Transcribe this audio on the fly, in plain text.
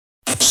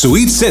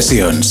Sweet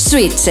Sessions.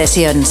 Sweet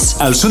Sessions.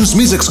 Els sons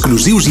més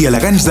exclusius i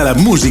elegants de la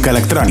música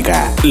electrònica.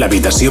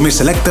 L'habitació més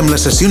selecta amb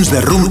les sessions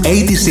de Room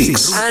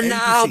 86.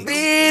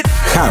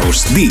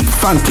 House, Deep,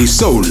 Funky,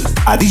 Soul.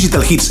 A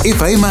Digital Hits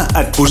FM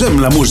et posem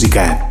la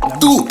música.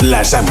 Tu,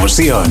 les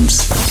emocions.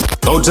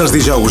 Tots els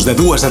dijous de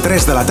 2 a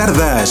 3 de la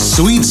tarda,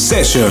 Sweet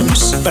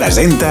Sessions.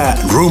 Presenta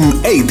Room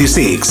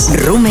 86.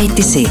 Room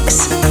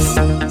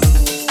 86.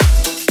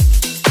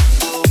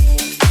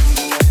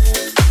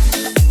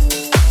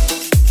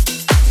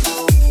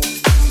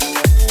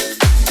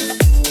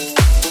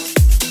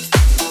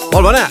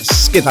 Molt bones!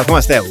 Què tal, com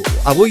esteu?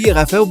 Avui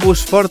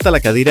agafeu-vos fort a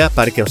la cadira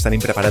perquè us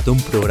tenim preparat un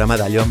programa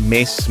d'allò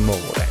més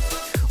mogudet.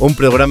 Un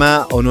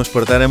programa on us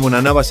portarem una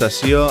nova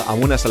sessió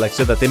amb una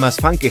selecció de temes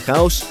funky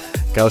house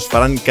que us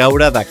faran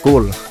caure de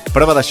cul.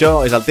 Prova d'això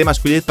és el tema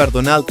escollit per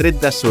donar el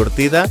tret de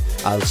sortida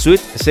als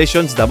Sweet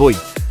Sessions d'avui.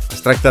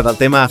 Es tracta del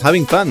tema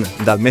Having Fun,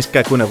 del més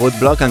que conegut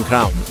Block and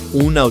Crown,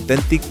 un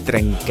autèntic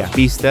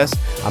trencapistes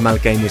amb el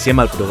que iniciem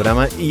el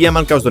programa i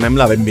amb el que us donem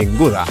la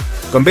benvinguda.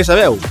 Com bé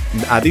sabeu,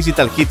 a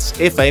Digital Hits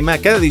FM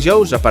cada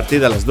dijous a partir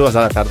de les 2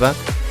 de la tarda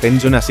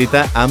tens una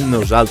cita amb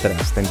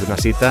nosaltres, tens una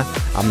cita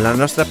amb la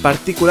nostra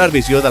particular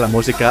visió de la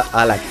música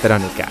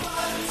electrònica.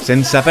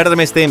 Sense perdre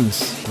més temps,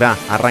 va,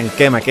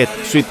 arrenquem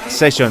aquest Sweet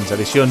Sessions,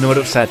 edició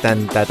número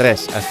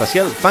 73,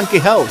 especial Funky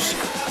House.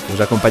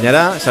 Us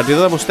acompanyarà,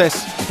 servidor de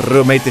vostès,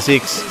 Room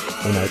 86,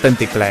 un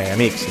autèntic plaer,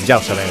 amics, ja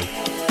ho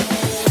sabeu.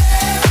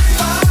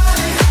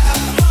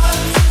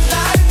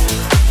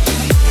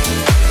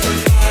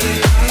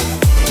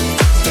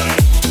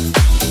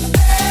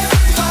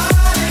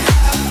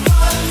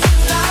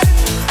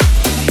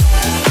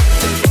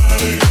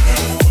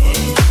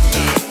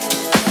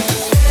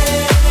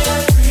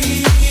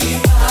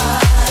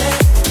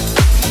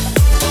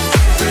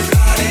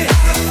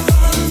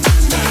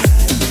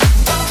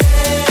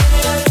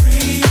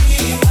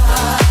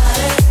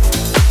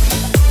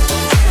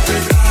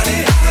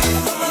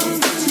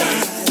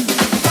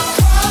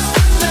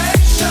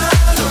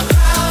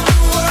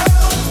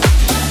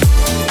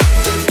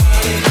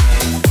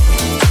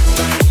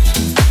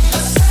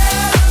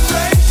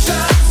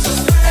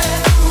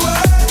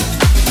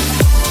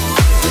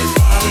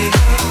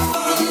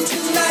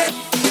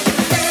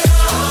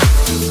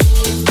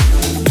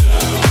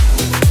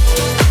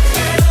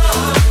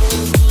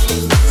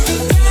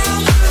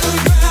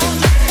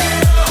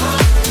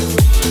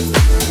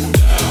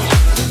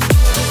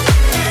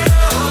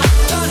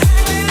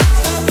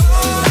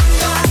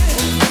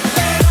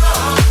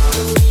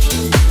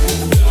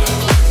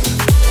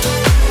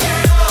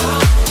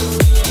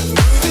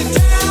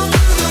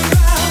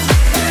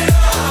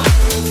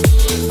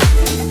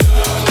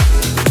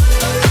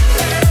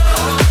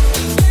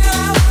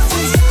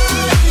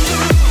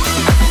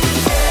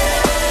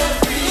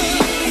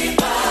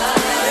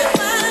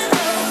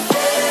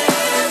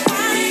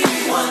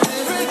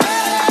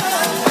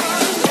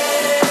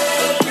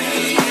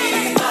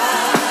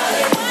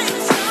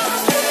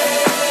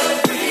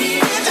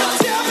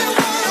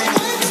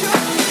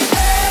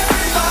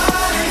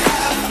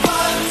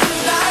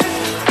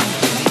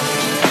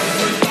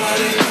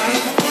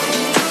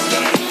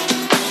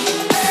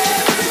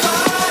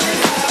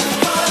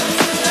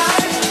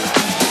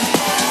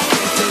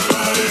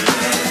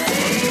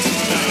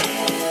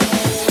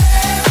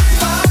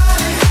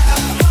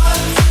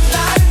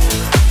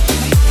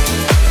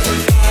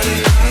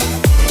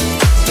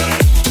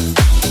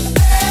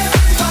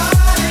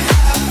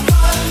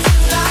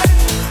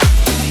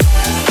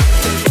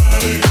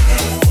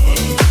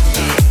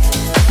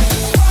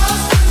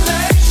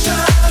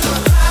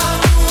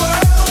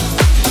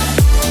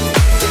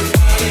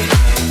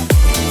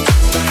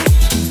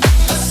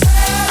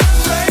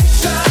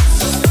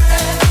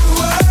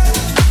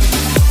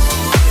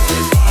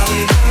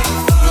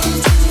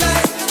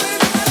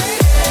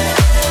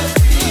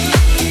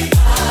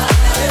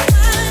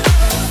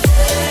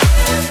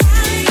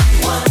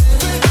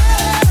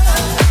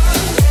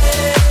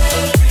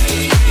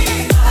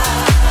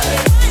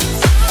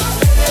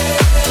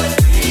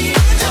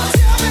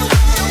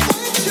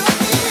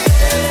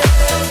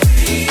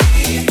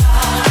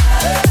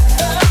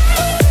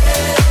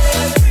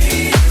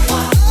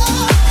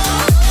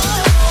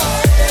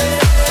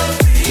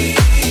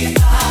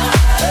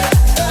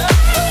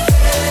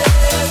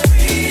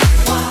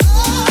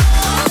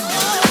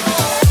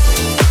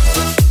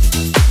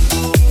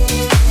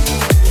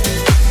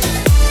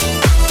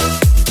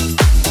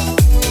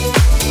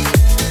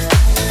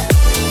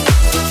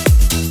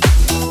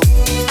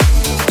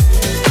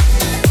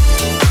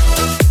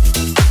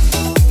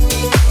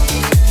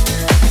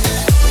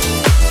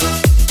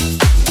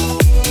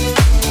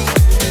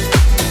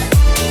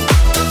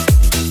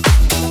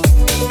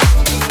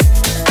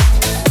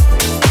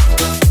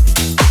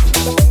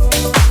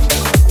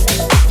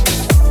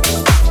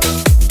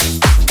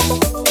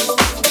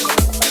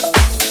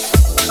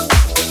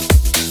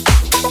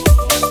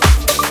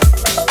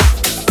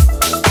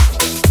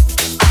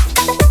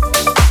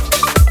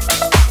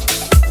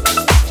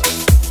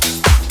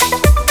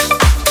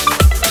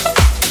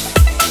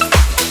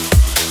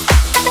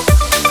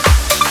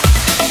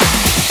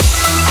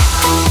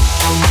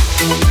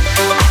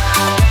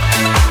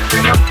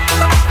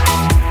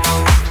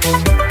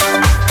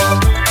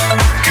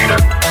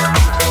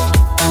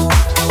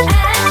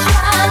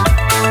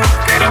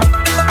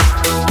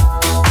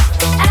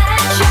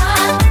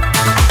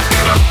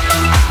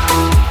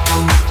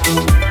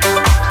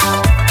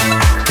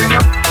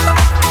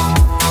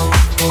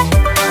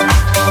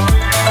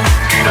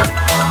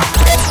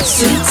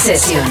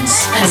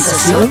 Sessions. En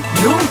sessió,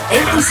 Room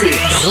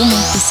 86. Room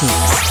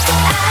 86.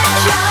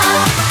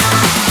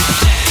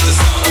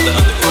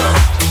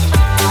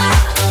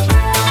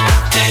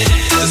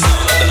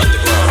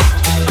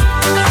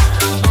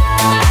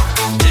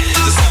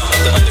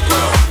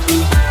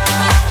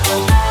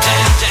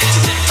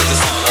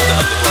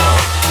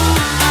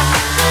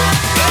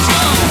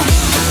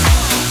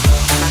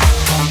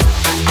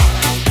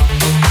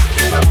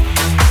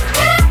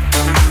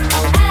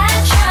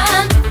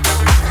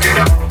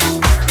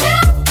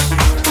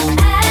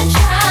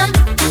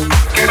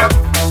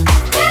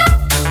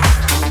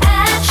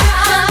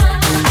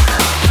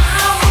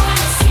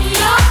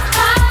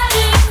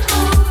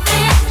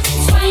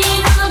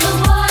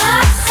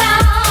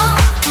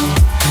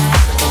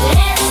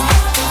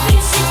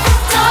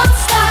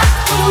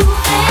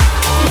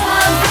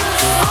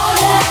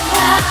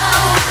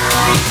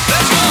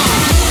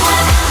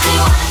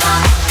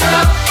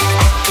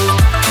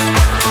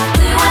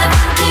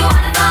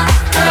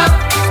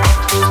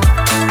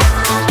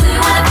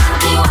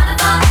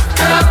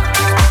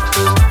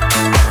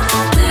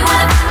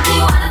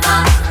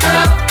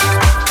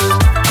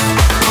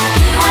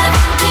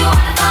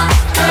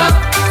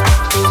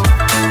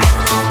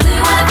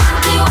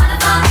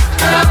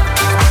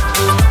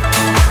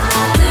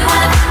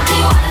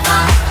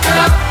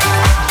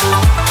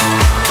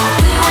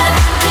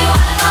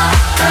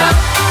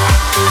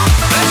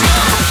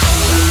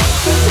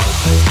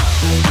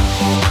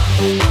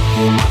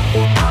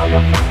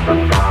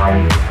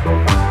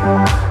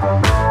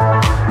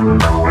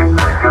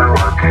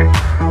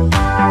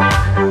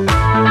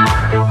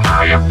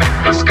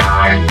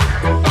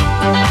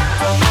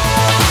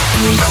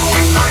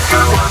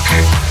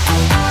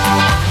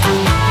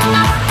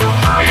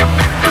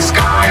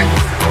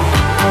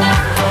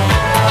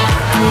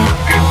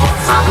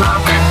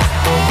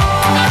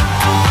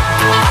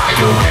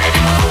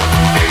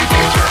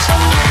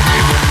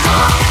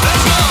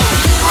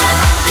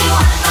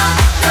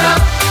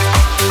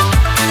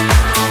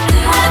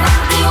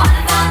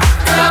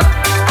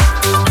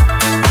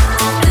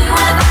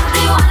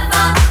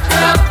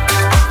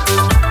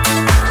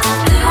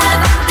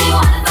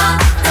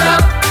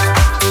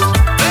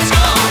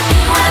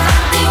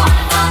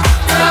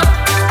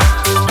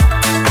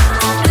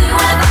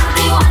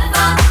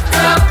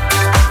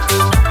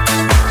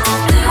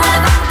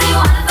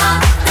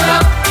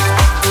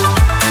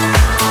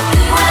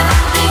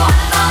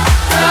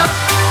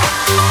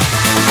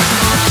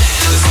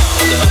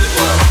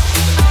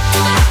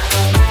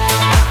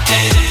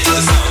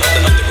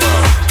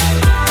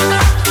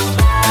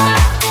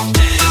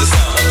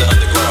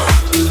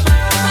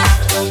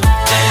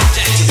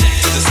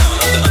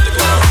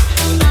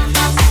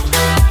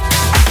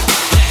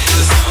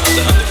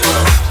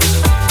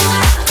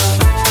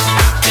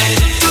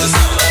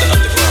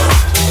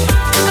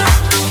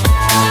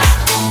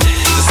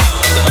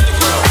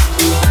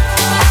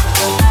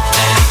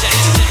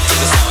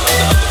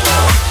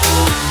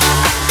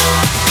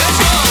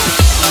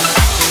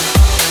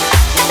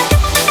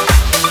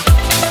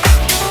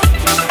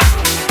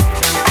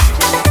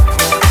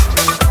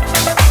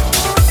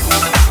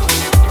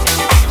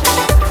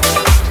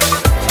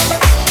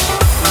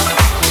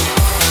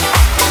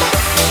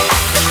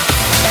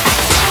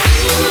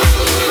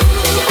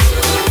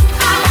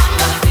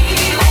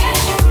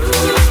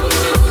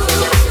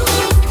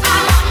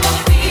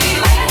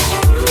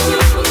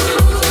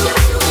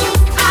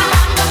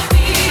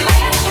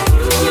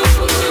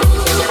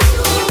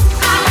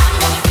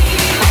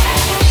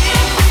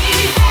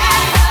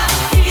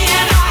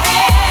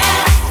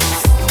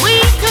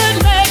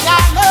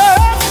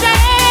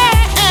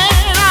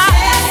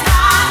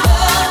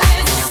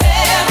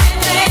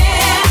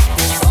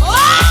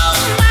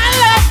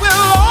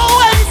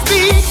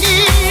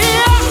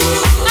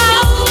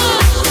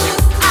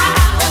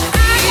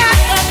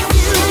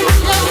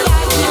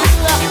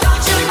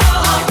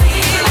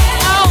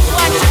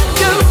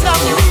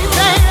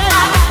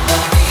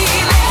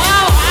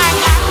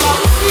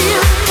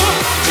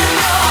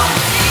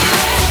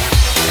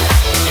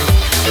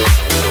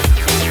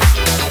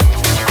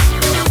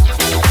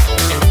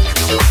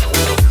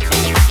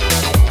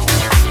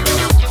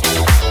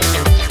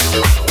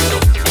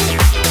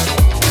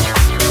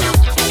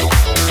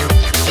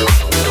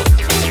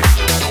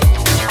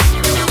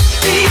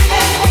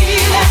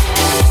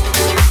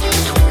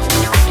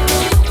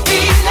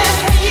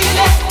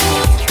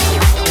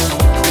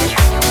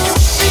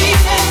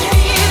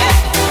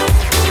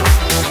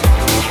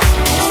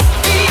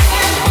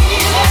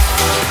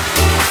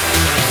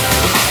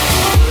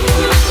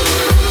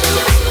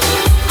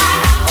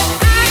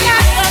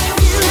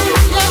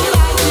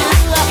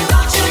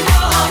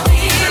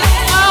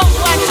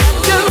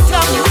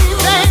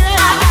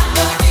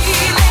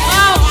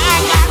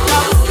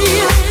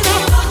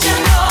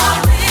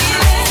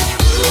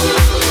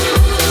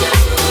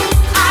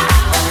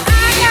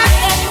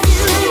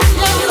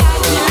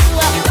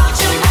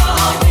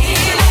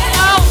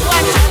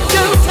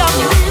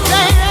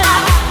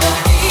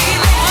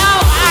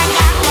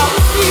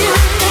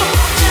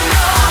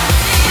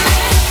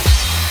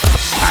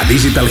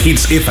 Digital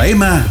Hits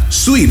FM,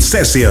 Sweet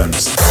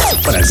Sessions.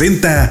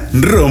 Presenta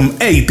Room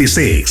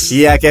 86.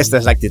 I aquesta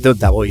és l'actitud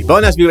d'avui.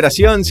 Bones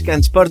vibracions que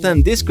ens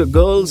porten Disco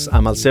Girls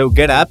amb el seu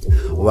Get Up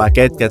o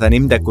aquest que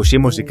tenim de coixí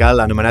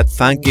musical anomenat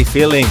Funky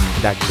Feeling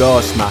de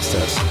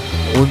Ghostmasters.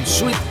 Un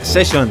Sweet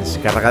Sessions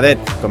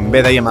carregadet, com bé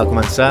dèiem al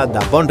començar,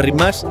 de bons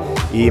ritmes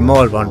i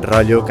molt bon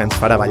rotllo que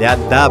ens farà ballar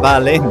de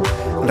valent.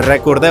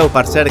 Recordeu,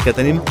 per cert, que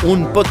tenim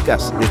un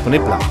podcast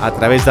disponible a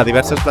través de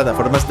diverses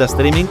plataformes de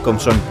streaming com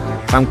són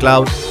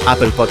SoundCloud,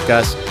 Apple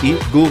Podcast i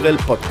Google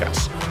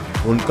Podcast.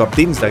 Un cop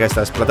dins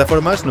d'aquestes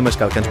plataformes, només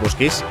cal que ens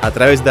busquis a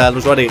través de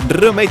l'usuari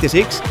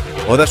Room86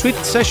 o de Sweet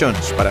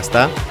Sessions per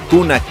estar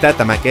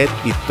connectat amb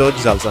aquest i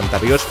tots els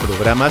anteriors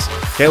programes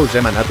que us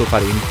hem anat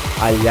oferint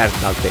al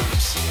llarg del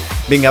temps.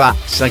 Vinga, va,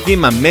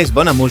 seguim amb més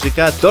bona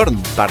música, torn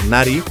per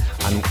anar-hi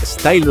amb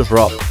Stylus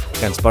Rob,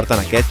 que ens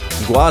porten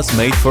aquest Was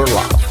Made for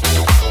Love.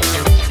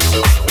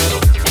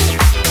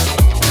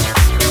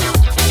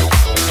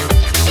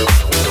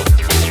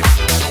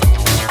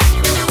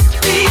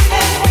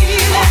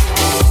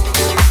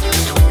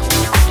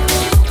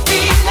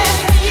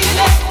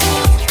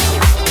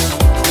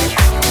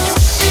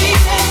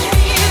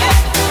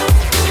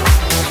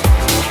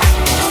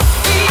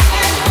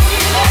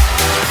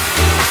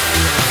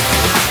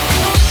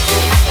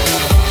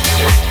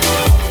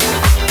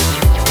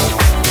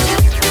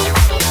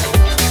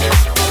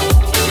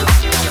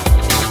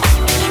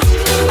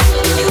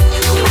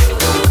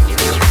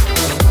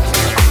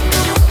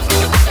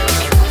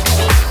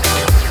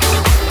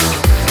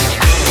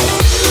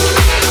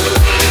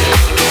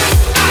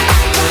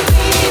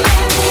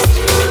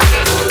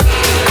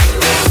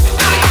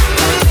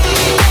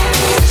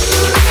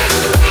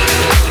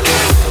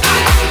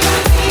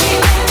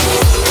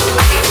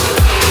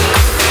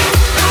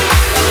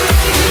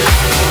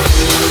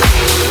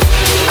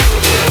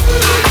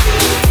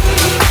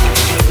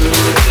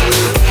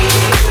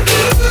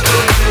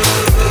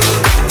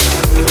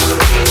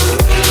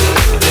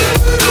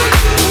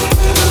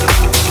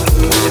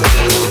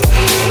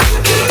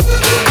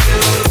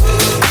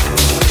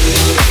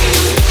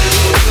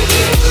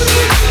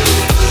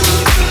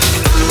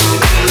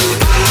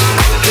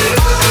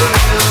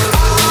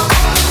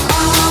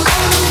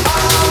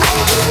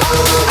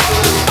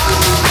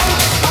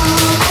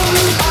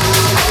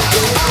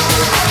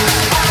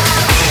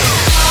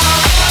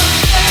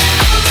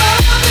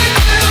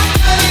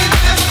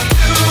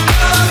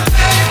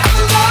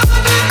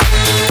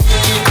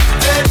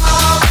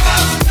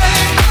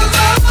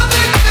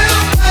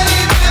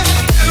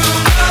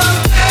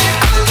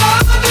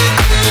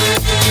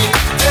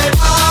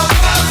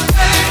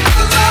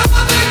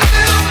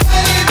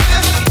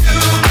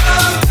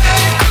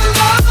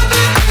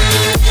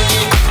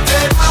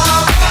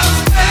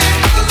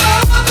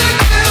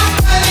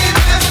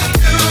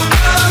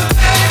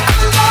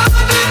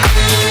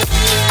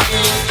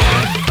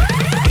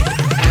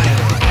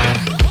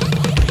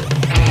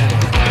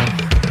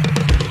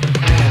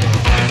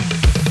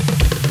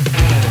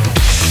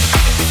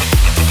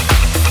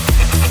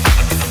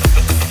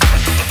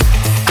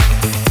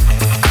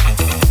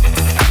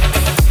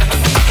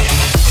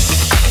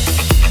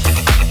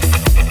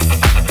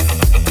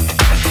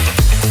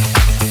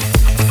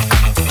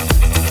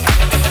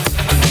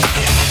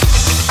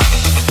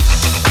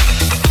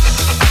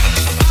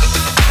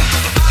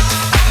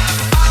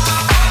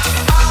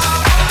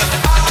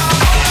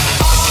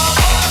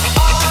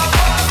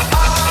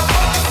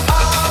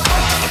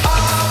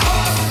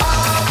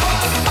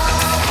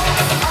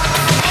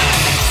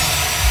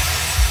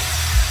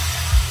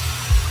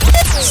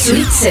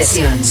 Sweet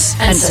Sessions,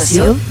 en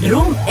sessió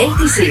Room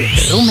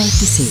 86. Room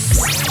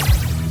 86.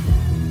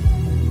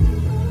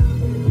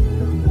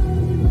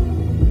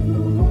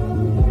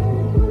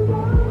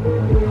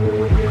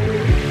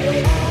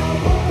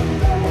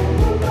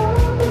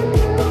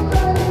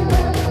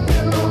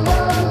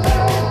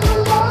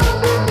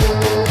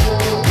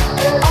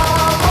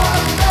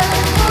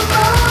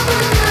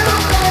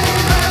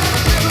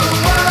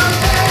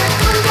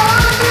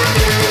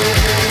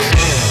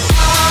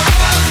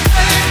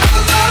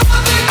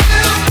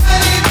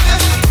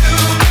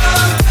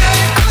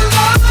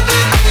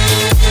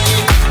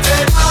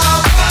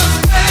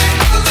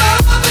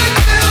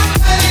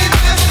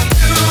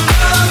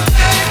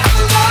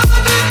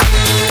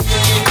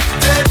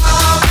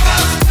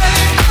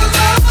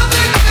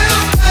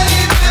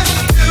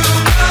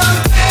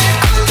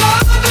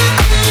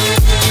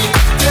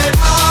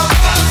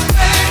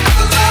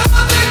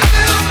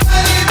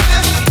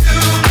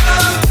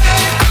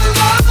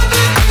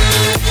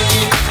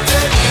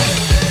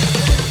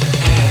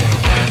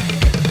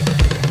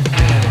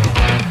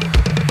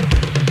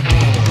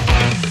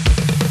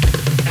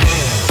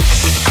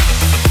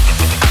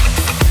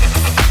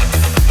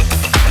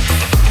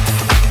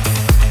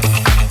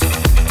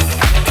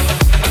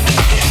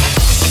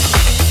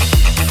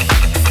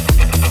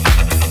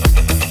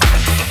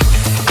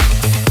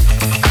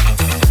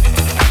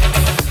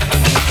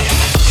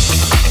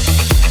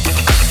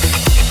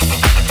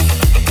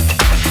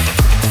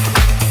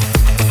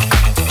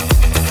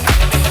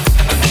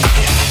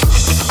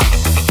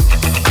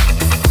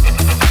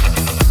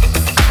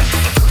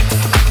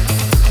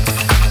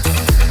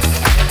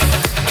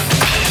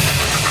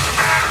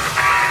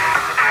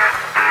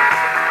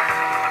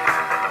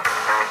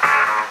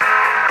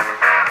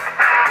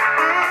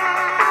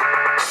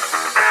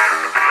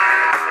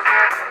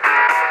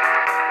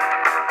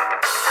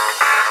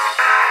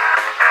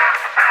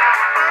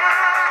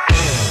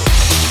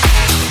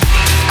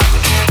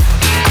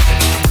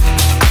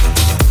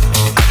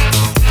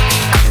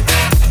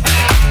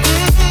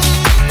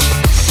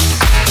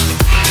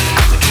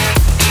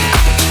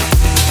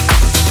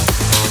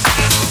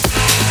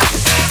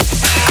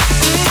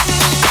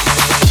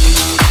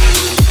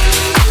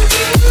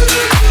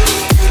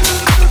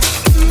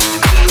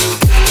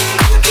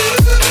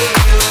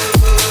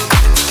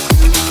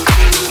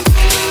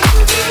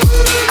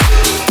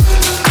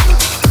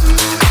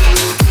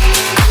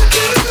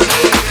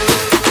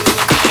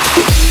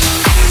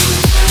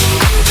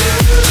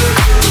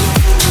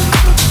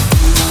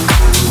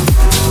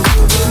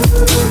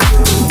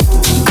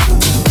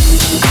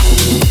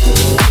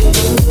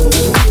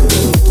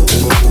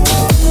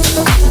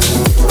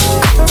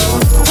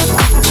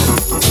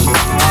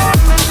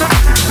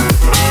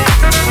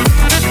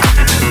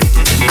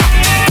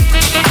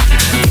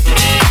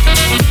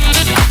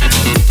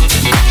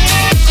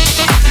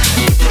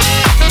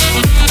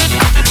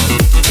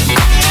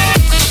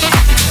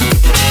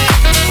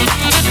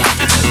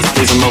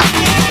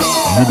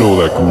 You know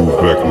that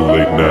groove back in the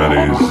late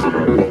 90s.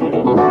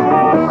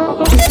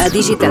 A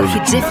Digital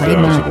Hits FM,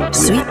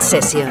 Sweet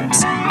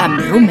Sessions, amb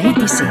Room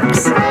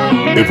 86.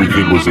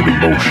 Everything was in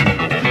emotion.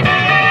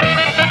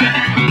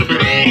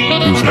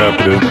 It was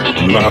happening,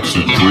 lots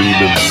of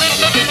dreaming.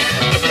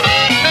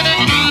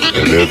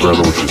 And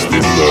everyone was just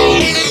in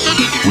love.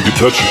 We can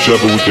touch each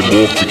other, we can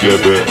walk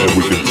together, and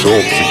we can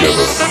talk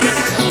together.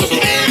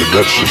 And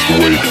that's just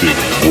the way things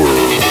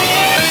were.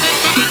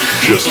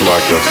 Just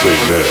like I say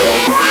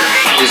now.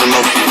 There's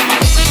emotion.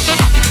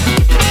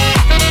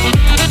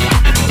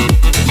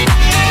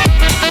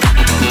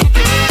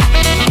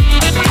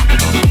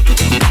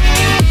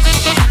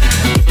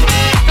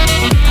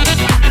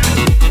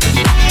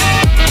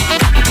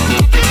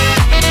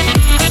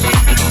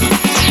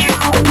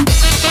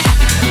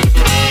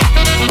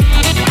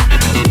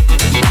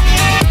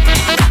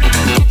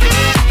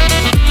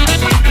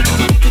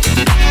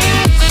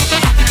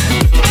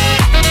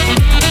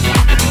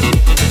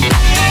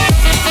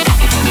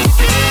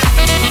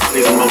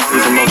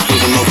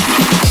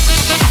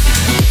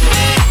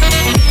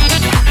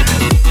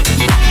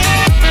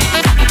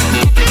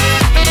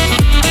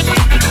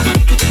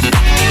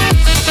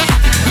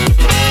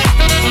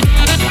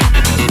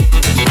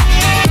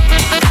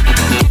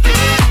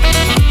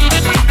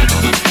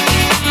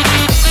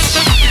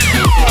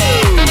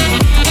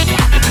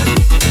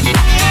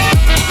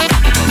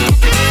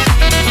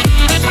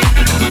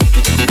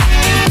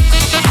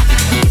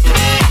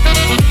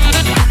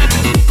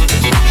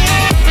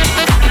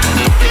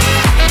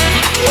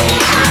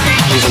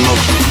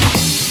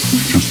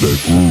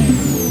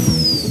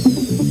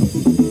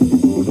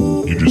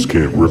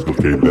 Can't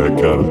replicate that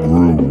kind of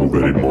groove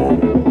anymore.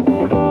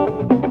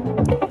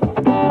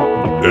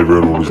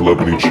 Everyone was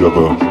loving each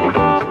other,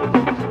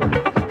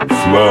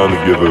 flying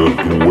together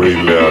way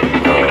loud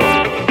and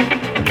high.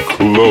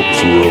 Clubs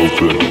were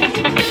open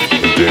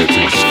and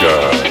dancing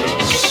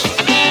skies.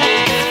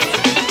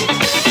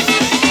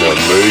 Now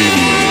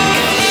ladies,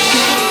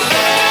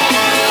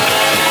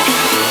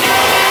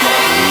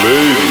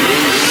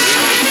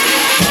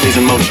 there's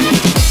emotion.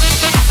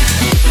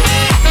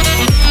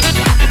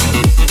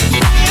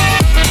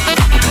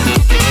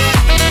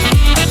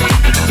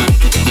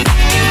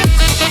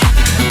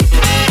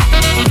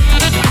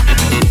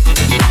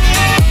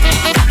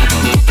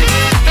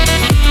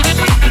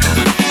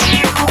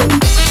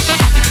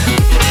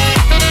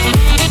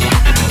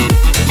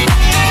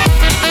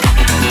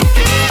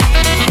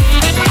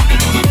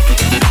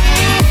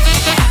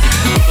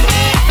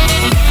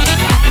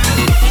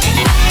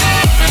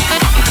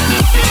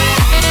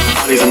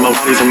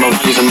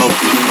 He's a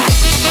monkey.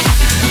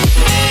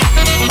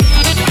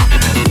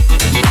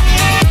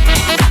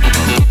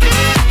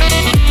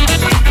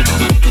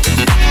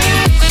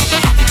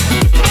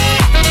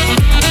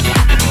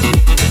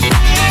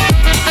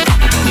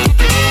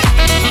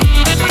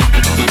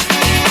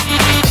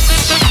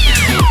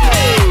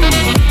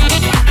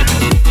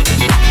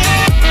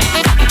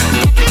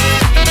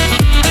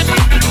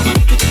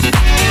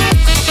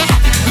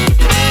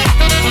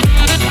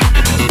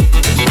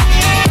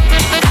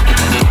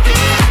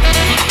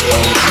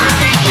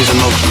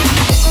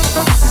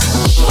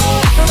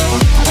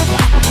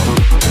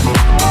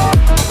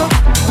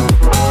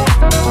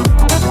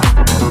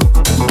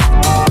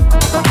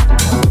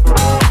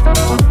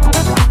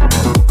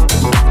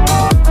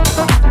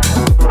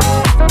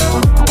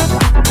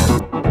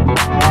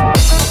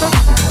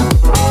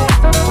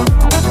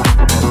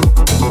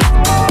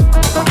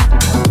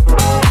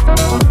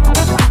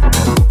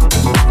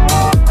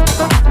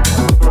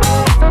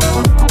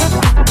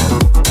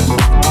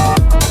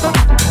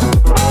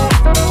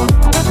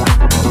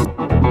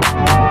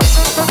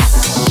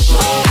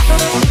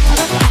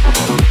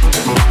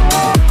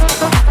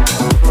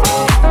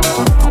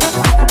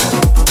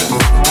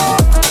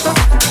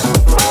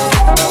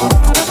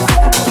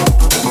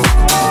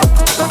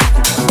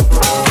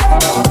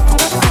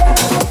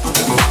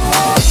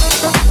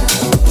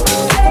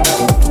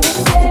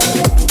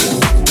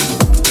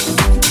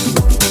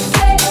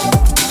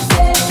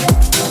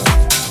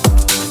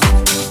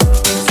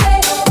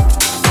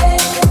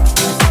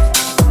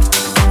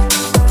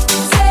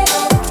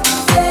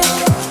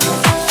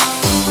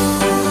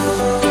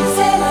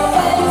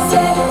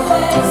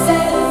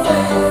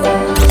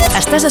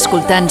 Estàs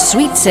escoltant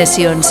Sweet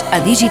Sessions a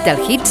Digital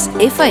Hits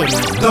FM.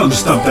 Don't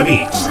stop the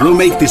beats. Room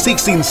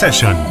 86 in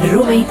session.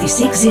 Room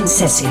 86 in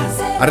session.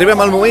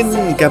 Arribem al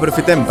moment que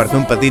aprofitem per fer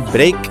un petit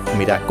break,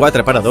 mirar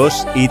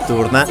 4x2 i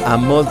tornar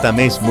amb molta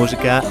més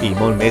música i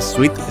molt més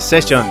Sweet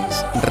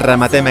Sessions.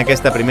 Rematem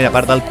aquesta primera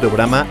part del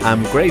programa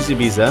amb Crazy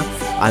Visa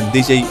and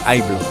DJ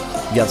Iblo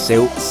i el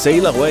seu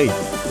Sail Away,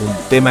 un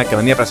tema que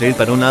venia precedit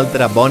per una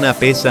altra bona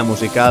peça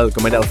musical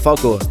com era el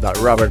Focus de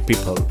Robert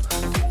People.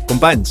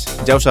 Companys,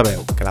 ja ho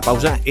sabeu, que la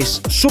pausa és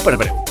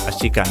superbreu,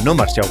 així que no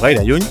marxeu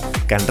gaire lluny,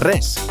 que en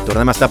res,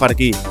 tornem a estar per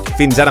aquí.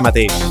 Fins ara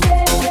mateix.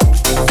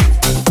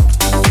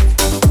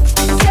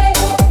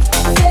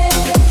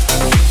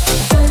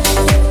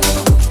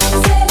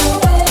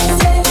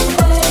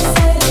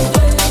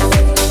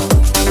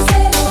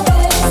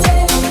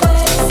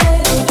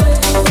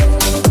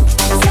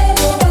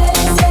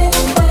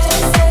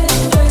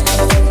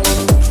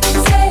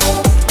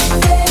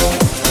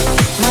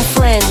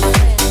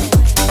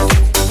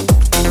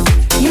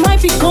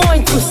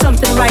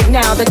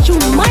 that you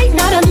might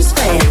not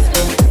understand.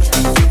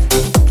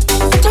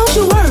 But don't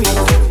you worry.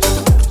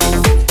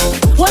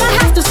 What I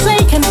have to say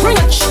can bring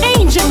a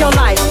change in your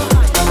life.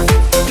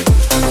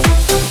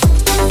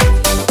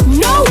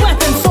 No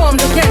weapon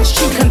formed against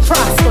you can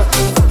prosper.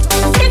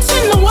 It's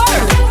in the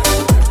word.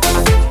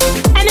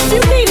 And if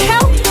you need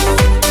help,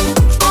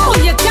 all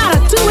you gotta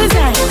do is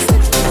ask.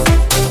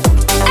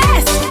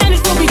 Ask and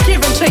it will be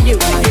given to you.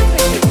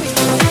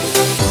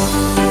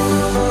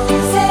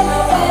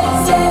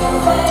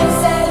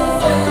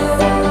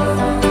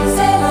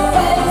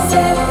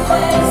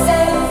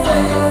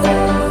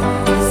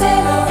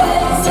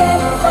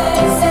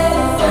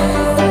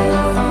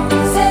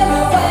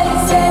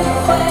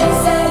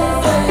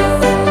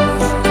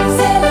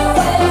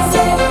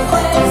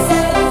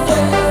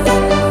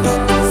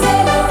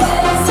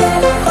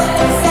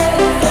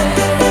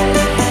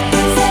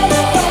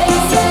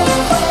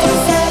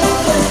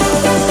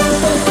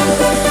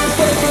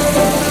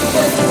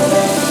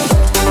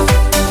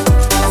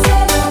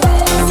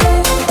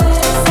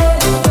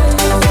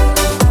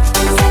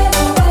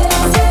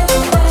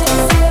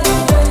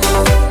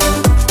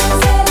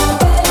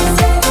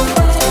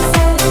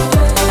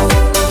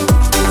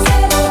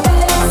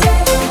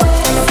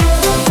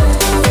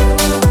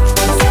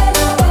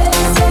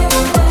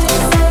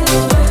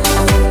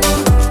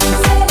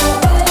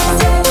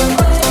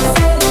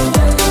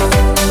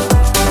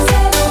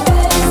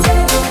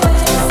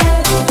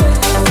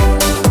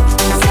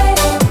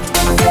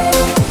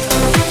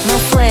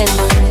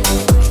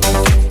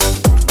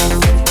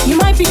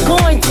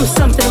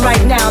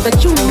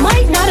 That you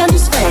might not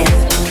understand.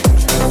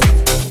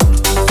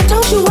 But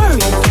don't you worry.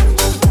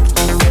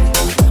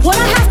 What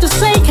I have to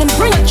say can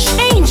bring a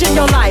change in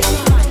your life.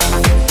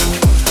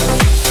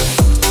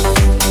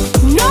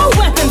 No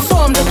weapon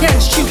formed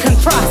against you can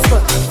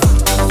prosper.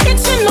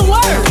 It's in the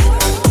word.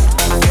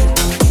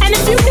 And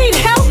if you need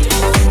help,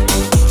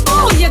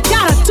 all you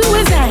gotta do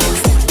is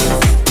ask.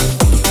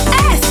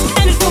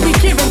 Ask and it will be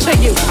given to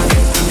you.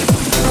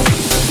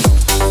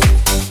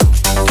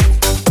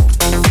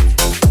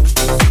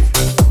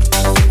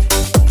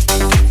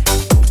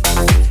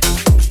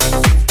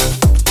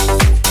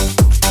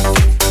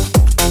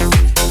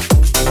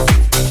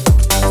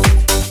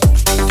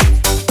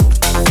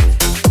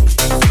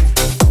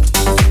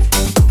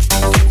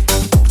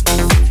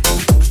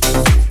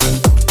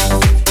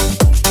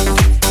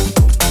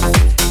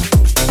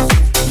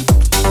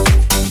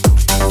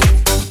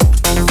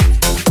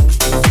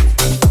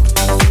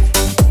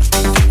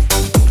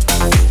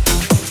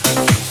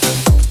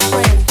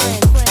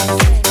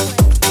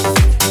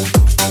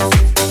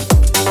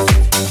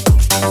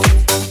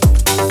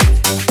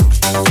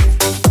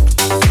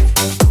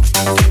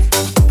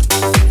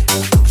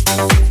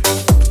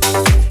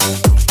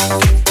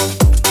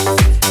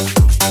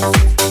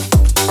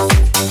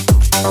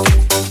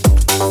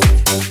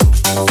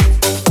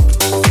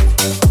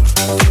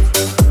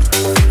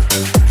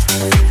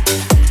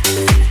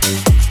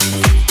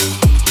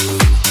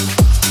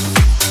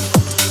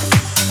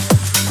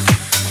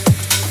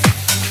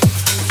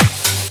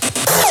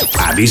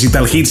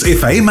 Digital Hits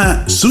FM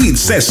Sweet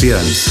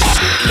Sessions.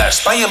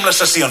 L'espai amb les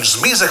sessions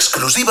més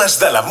exclusives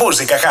de la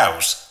música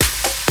house.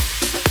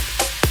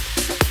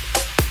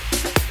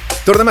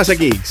 Tornem a ser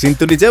aquí.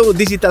 Sintonitzeu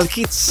Digital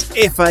Hits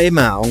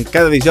FM, on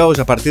cada dijous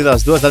a partir de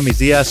les 2 del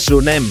migdia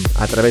sonem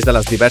a través de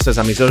les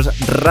diverses emissores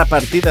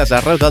repartides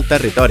arreu del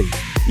territori.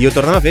 I ho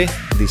tornem a fer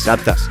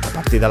dissabtes. A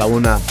partir de la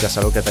 1 ja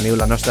sabeu que teniu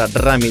la nostra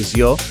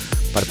remissió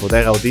per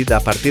poder gaudir de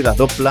partida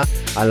doble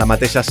en la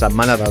mateixa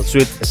setmana del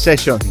Sweet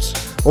Sessions.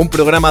 Un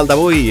programa al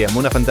d'avui amb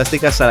una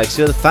fantàstica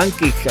selecció de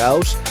funky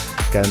house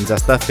que ens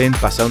està fent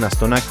passar una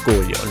estona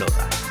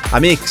collonuda.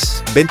 Amics,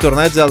 ben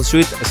tornats al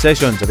Sweet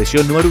Sessions,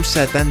 edició número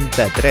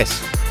 73.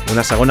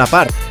 Una segona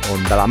part,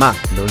 on de la mà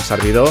d'un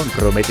servidor,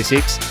 Room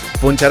 86,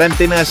 punxarem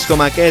temes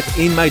com aquest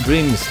In My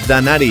Dreams de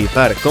Nari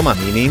per, com a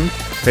mínim,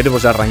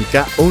 fer-vos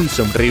arrencar un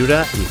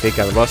somriure i fer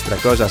que el vostre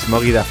cos es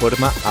mogui de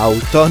forma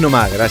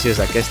autònoma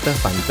gràcies a aquesta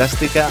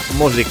fantàstica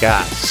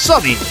música.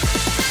 Som-hi!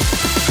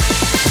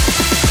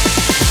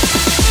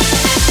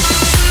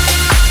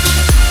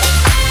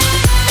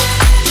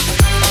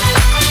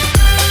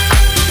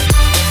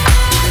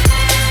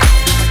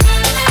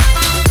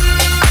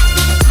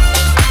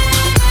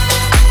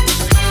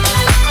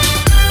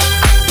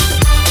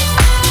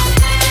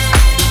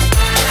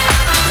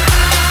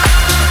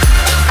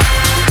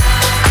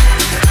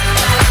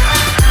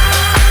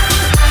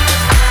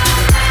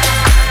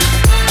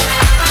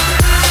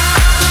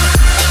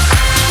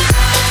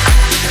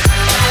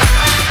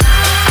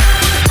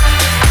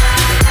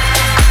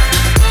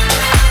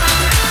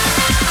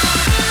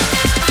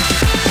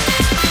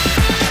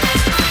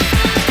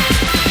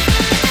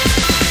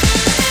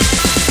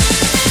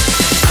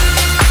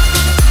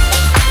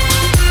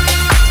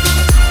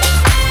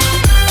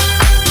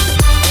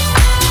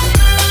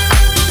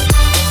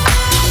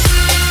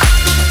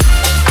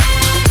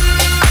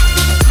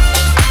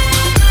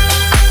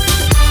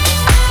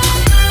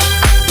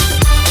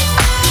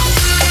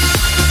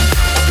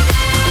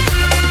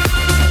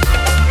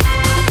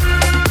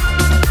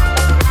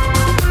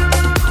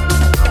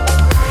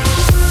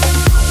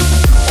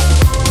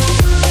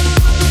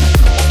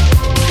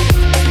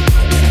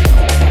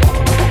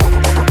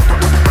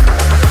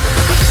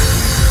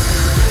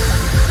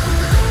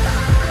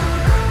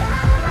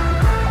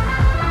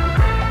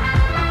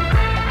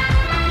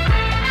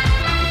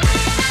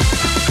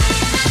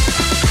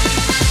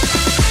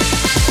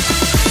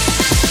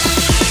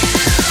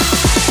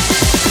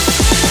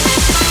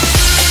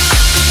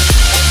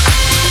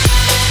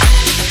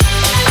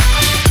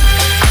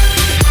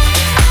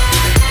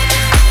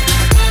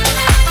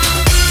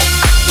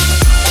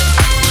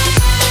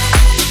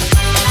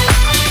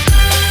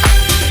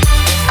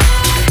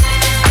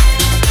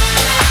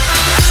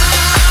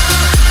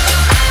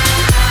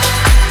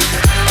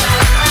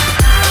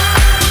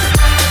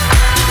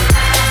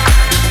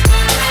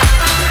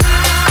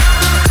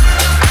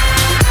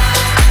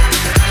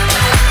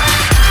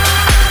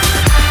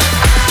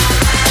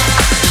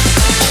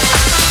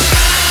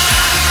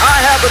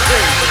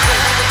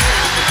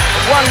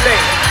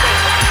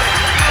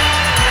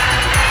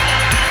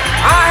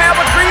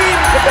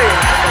 baby.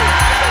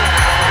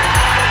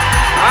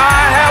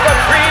 I have a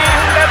dream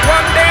that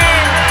one day,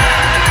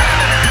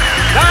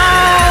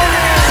 down,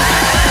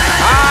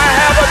 I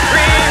have a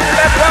dream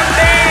that one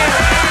day,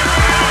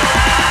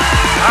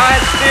 I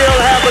still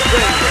have a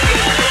dream.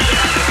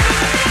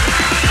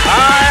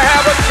 I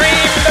have a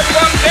dream that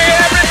one day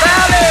every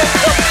valley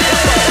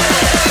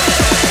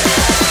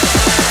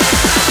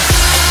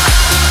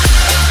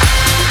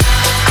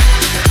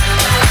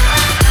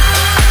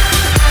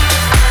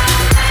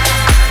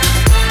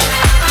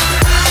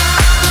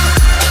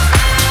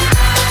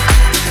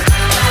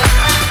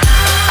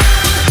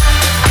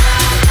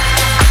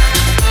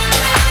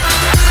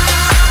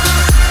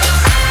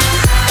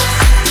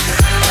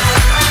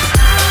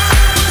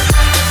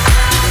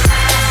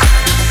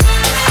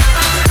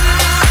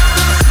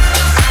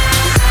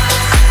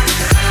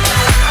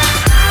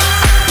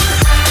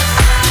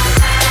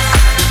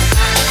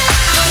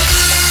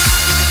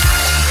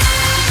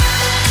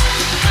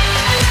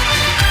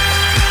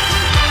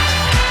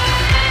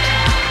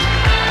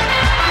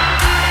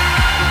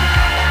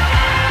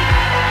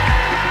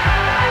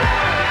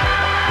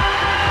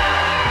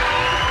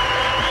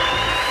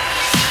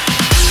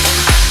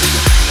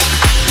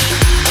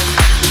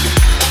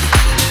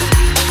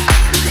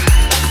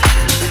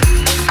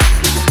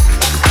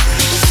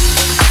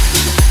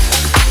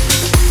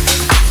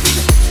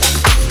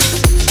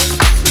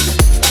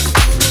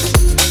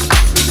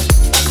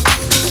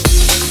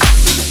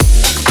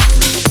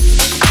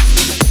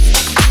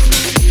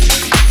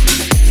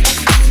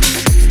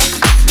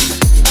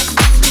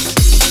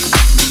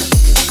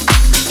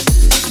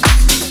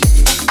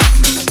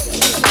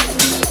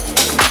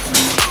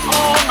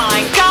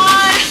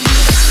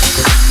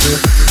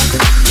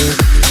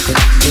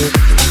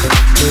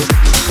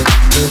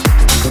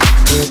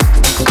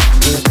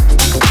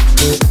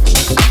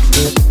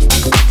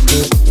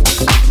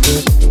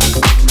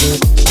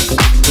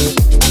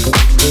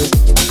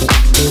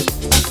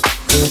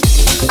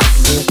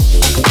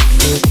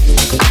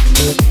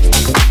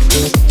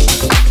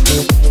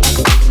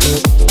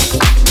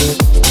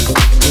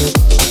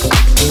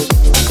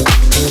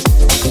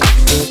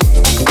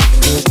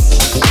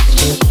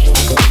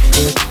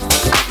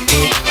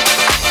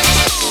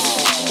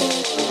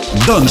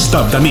Don't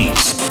Stop the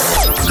Mix.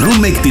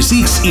 Room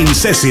 86 in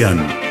session.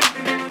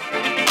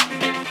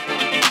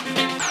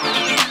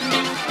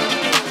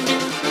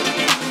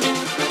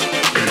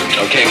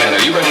 Okay, man,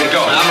 are you ready to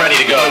go? I'm ready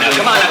to go. Now,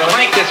 come on,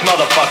 crank this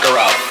motherfucker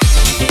up.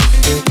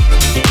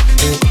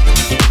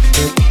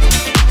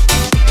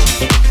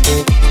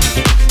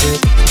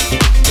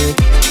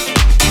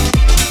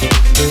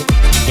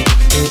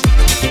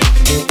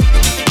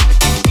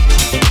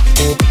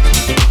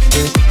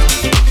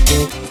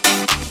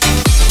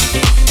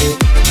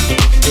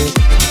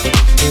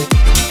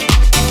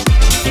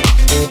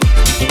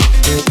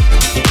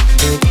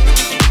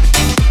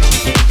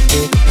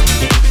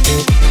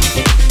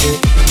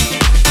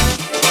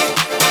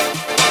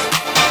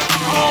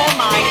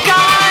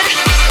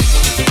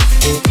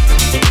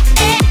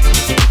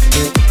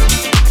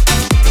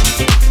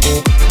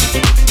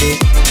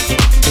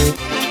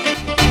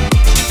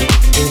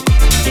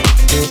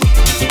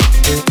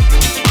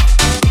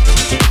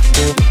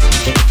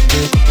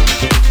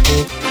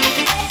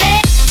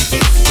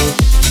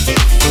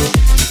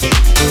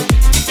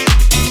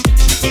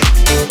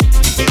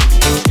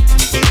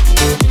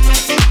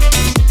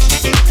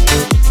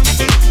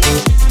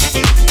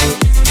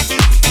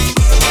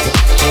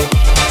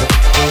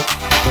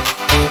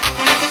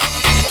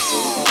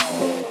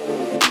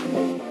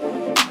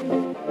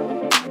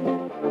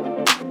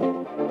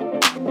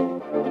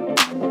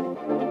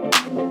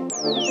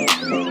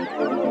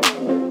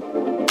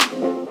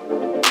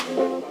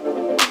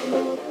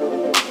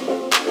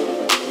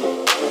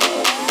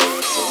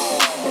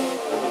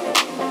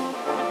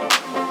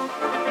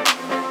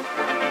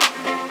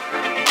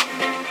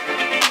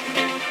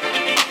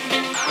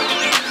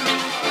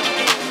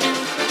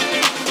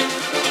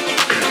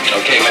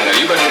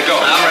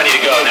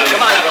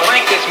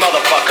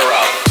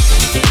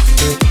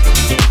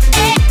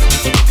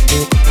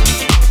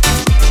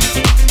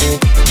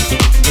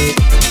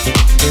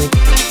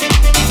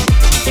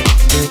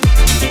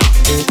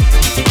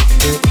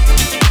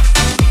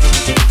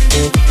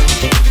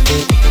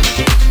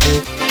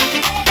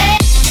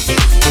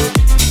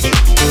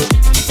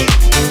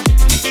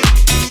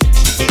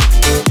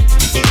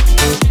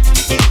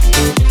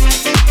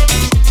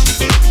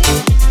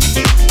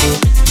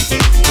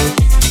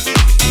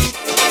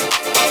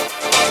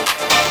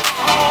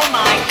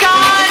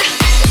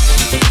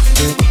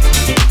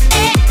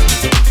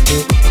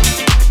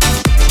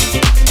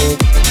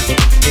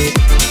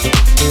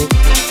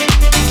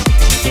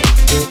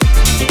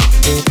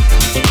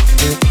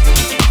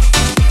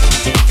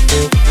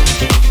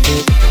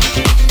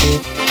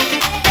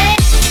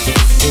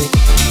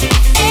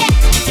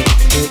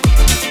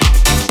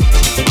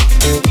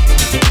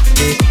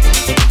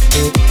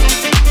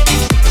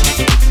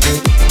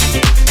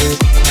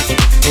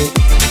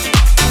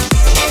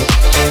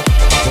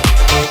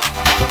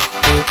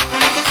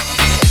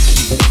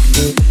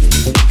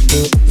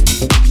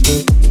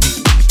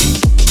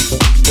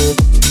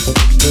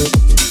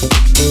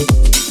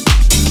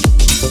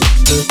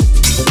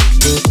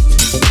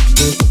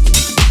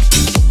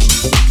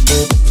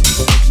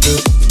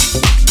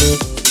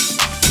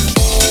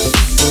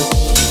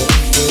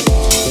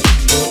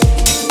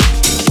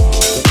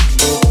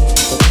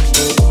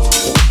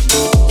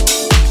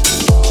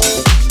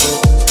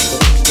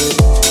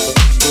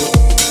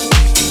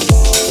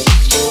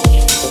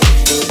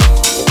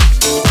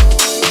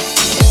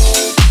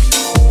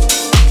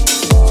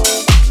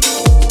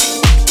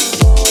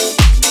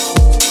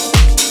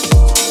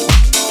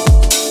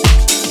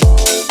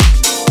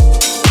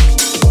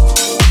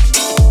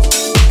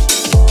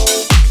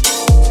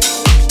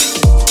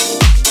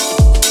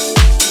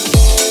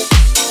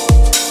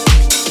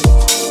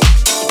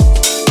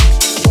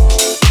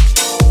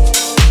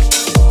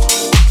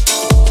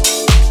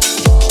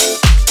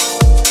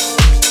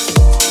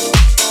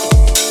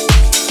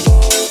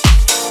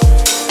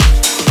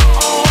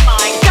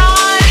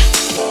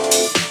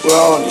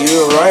 Well,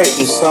 you're right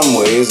in some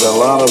ways. A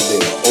lot of the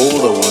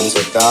older ones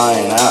are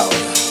dying out.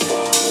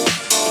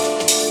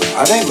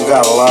 I think we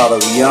got a lot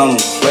of young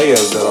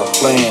players that are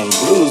playing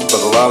blues, but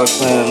a lot of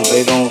times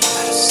they don't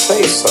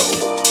say so.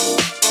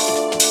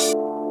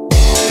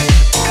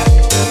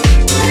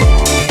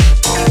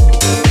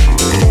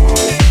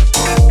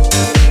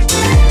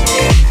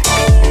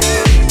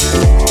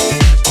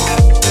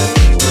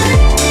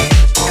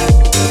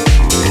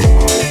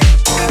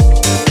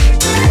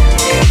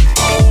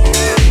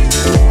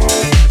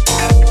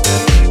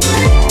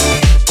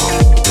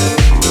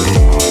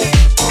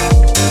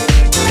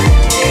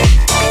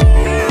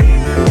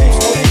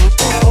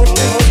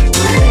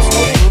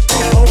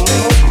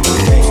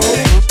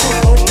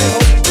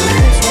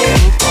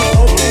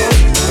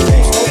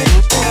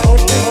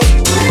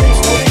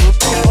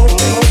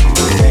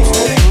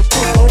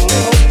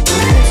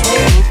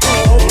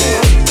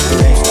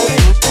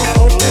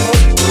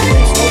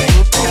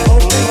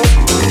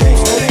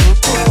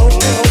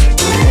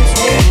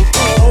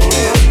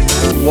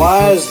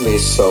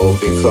 So,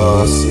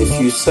 because if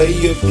you say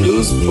you're a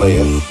blues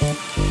player,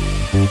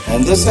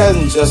 and this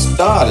hasn't just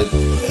started,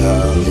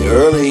 in the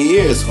early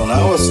years when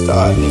I was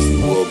starting, if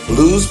you were a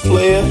blues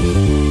player,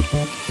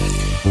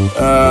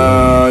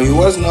 you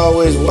wasn't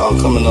always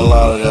welcome in a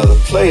lot of the other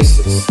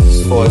places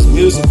as far as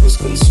music was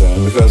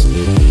concerned, because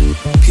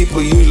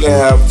people usually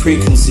have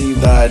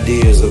preconceived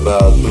ideas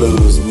about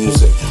blues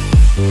music.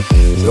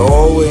 They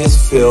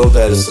always feel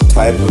that it's a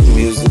type of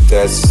music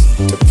that's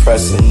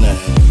depressing.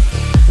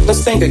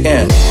 Let's think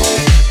again.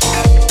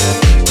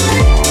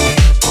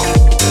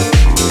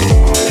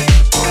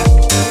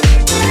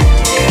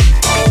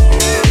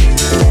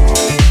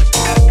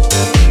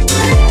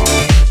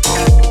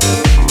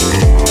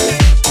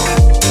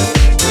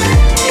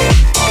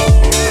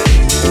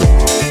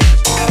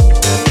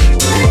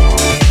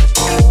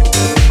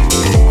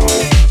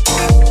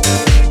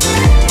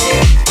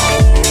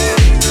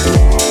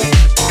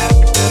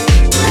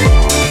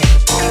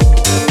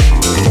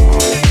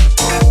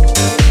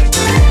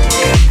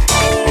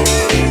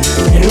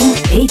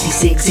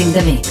 In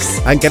the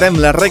Mix. Encarem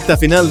la recta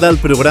final del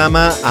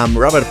programa amb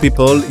Robert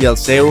People i el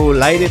seu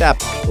Light It Up,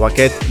 o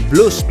aquest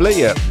Blues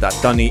Player de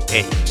Tony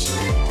H.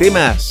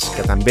 Temes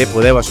que també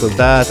podeu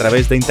escoltar a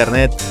través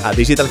d'internet a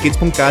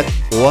digitalhits.cat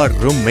o a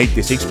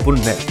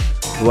room86.net.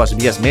 Dues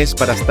vies més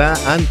per estar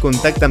en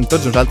contacte amb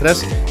tots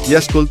nosaltres i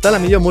escoltar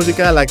la millor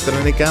música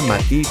electrònica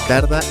matí,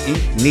 tarda i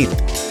nit.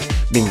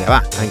 Vinga,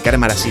 va,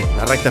 encarem ara sí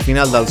la recta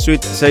final del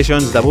Sweet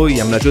Sessions d'avui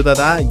amb l'ajuda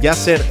de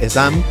Yasser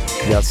Ezam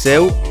i el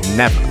seu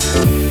Never.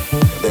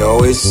 They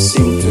always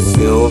seem to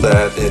feel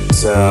that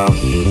it's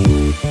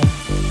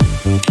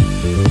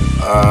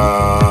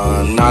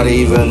not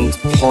even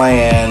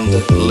planned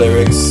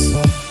lyrics.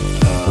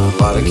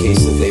 A lot of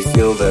cases they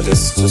feel that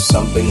it's just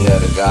something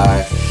that a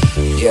guy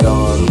get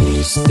on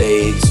the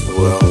stage,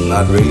 well,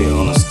 not really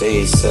on a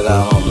stage, sit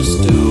down on a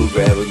stool,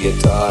 grab a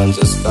guitar and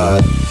just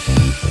start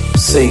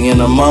singing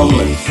or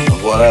mumbling or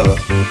whatever.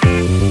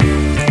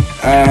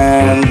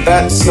 And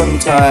that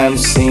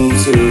sometimes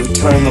seems to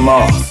turn them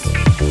off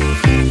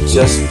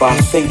just by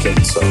thinking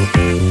so,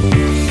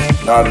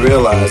 not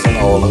realizing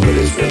all of it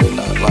is really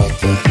not like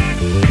that.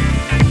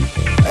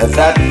 And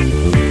that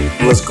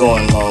was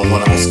going on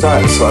when I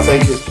started, so I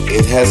think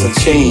it hasn't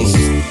changed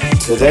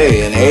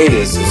today. In the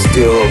 80s, it's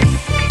still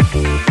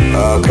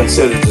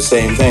considered the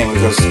same thing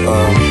because,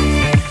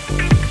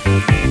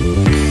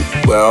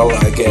 well,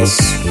 I guess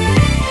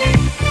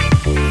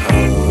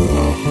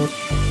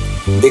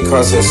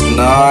because it's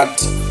not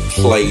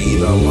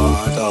played a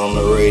lot on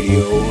the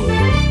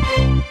radio.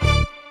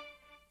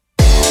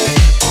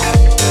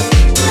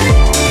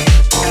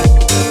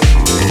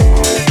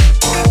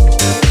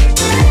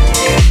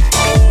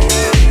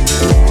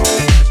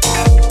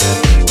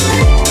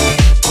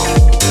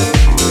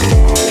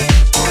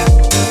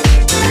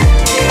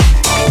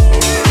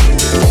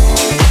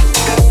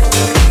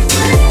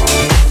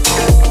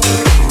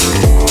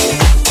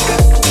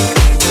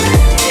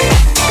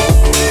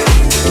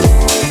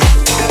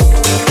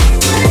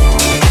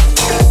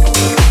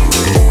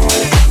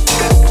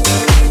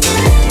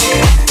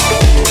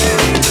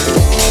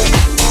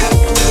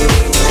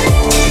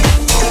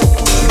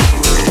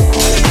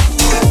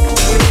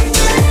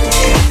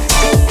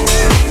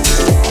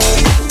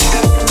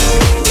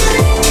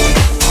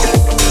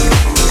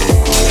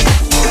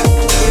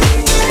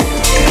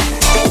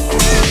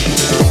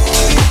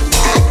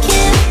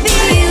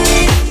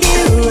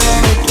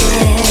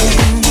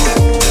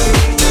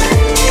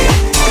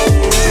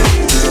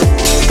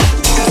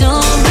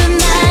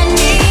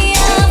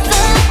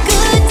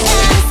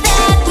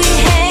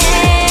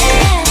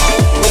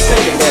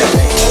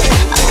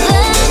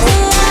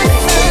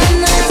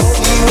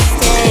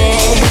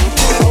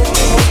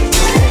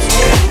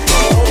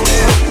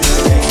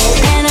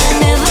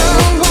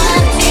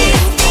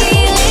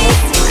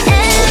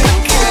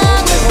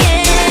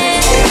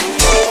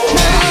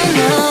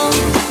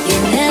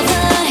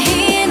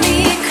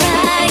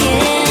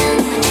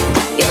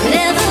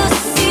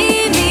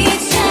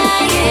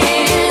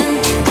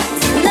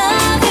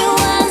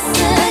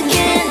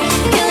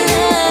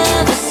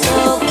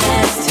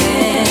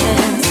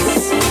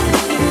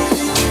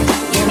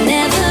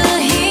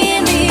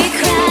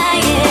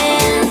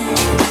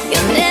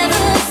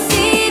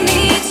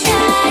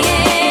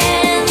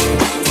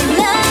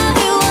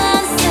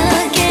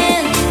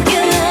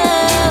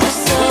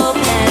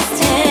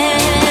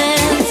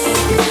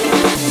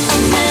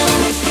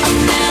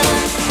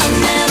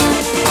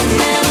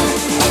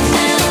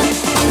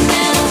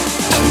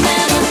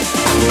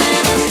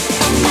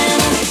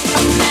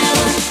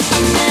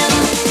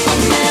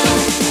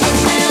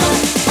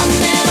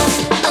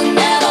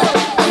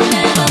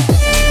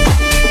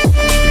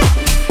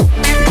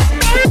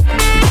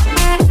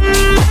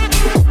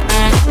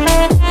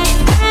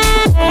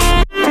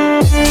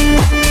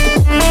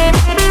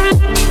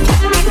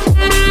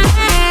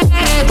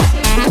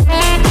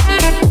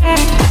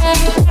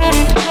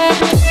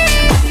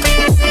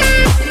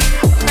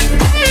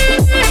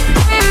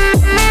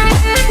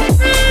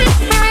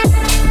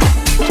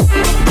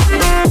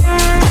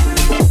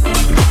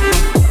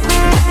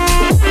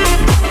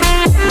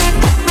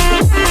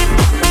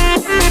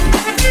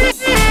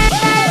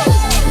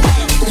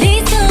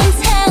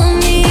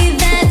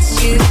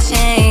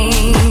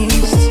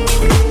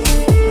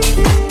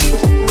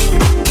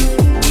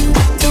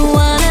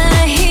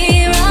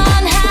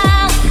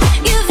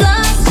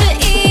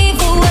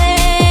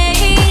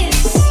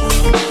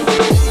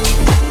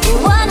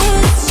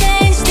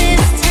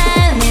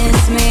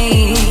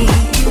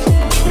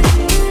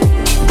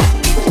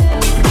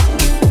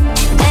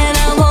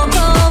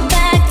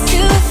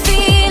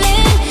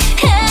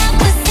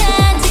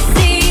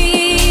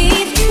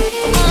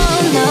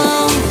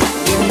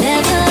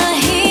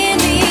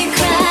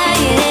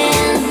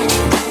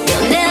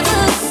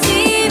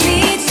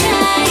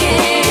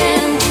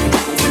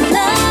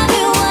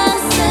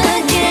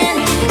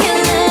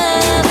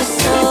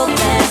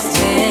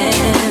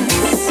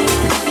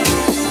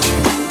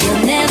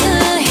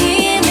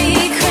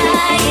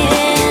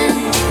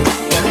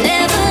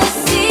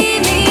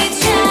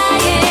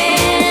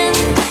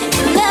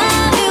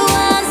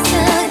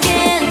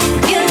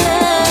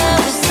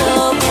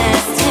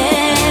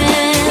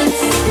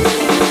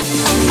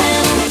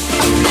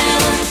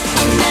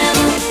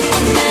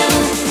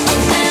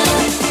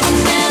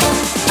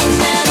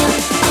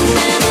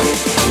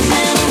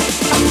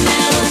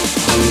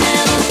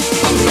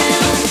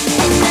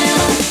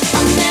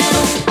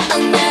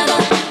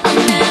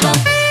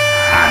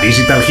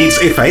 Digital Hits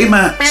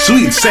FM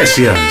Sweet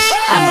Sessions.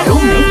 Amb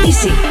Room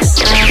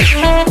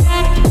 86.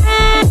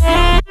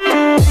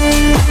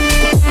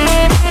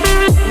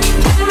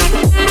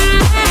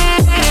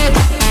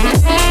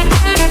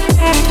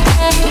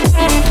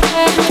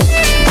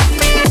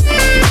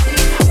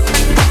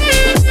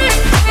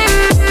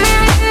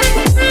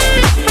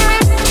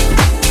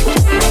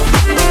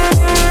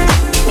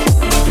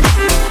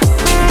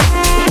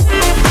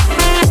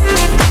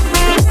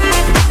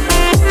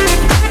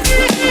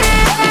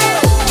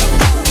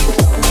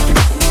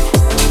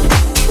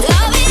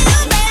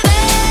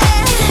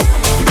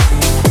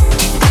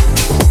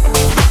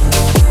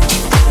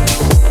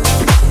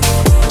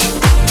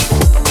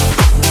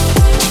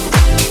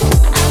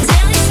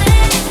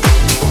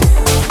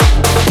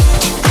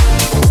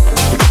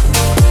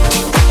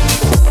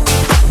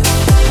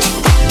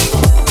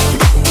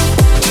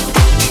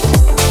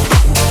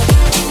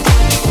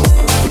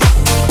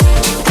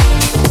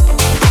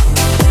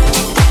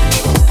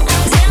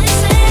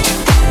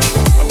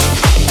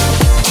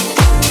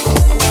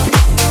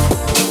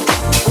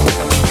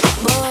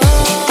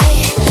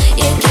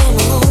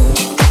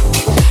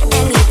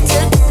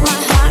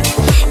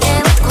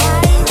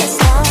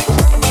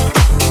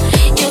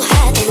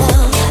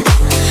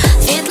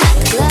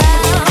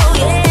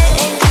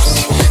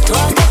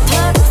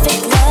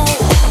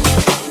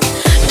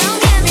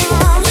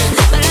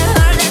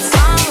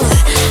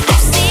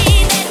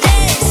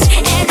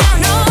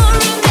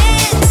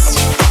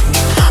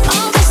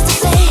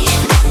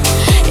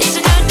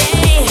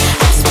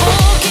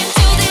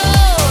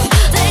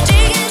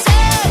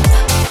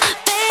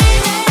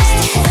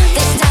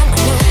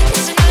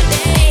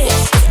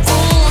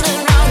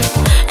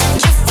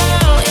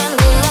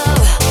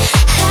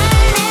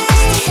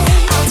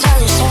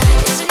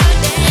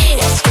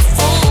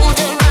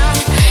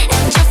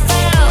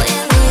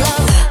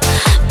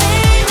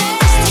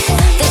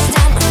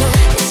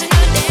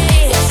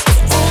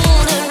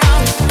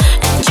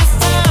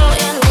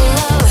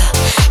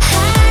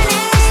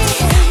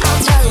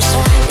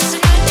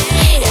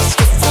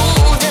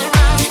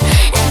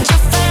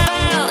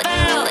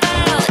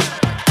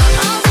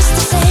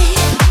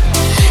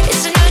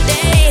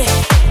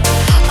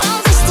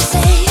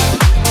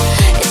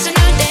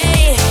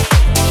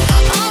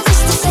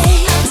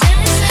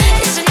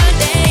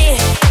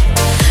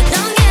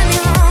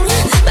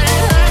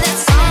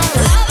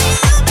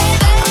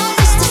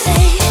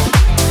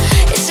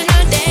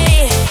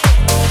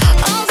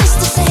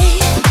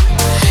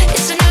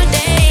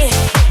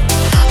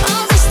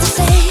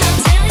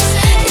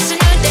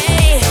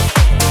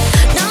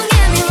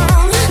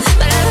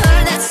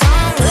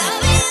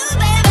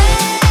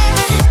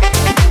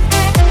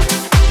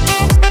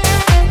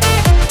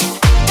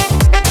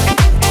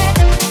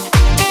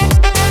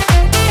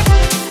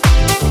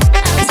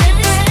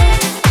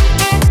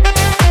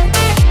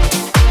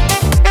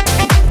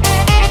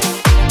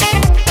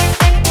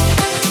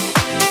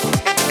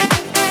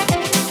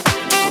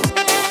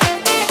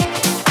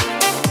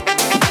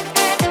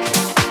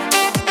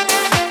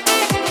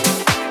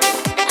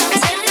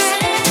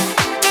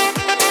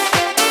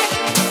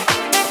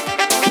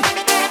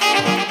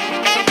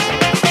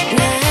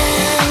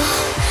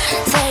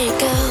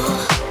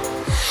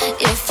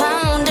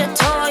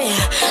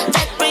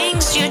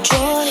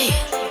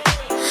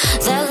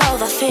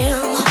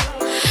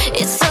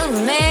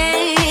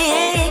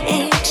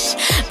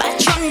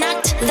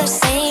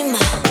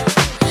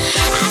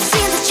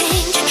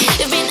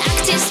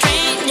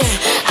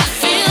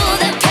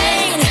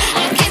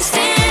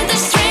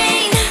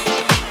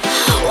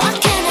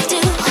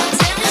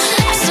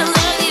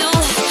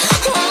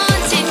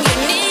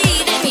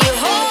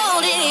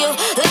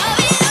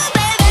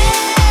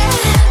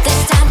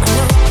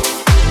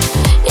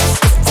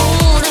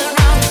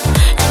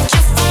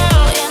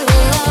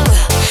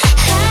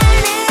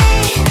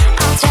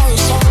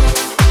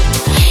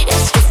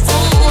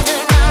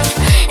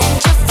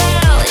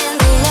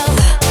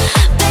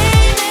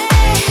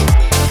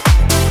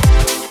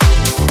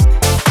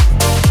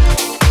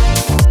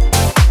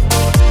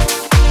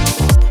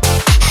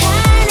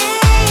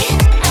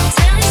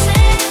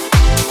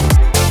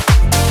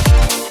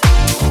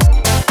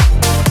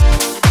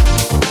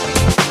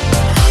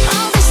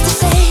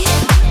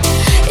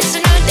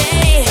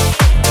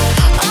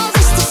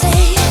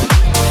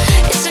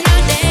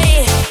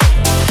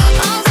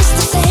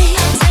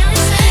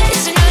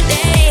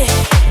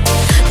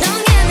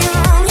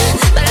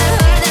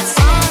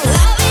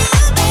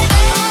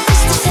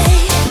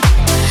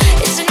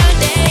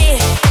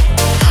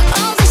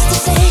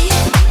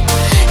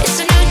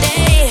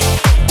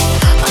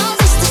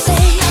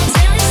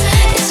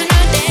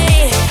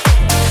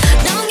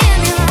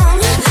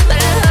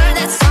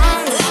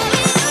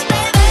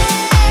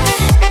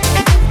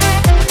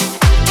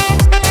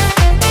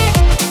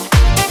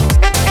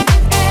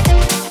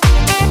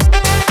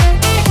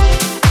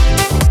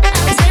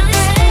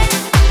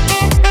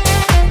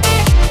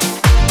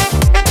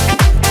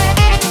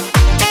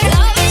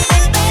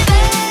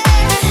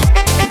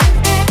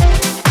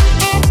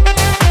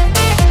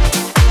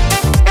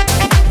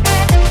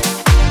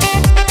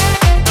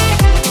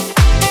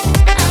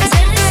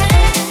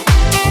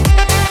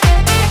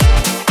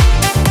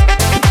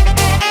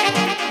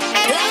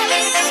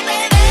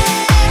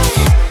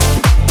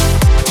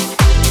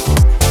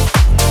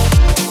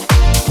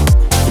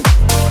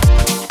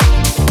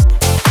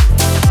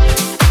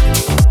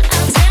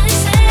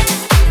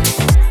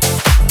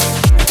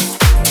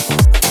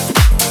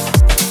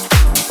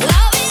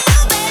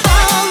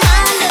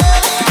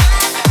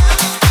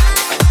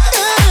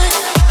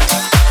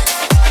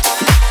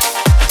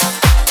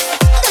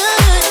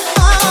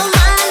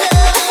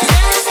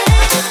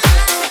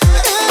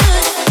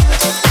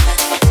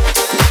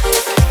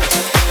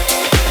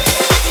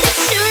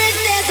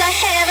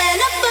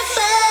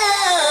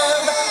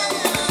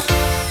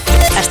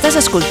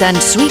 Estàs escoltant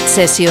Sweet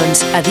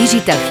Sessions a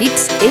Digital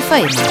Hits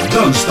FM.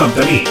 Don't stop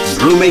the mix.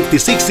 Room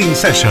 86 in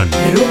session.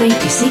 Room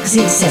 86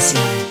 in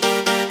session.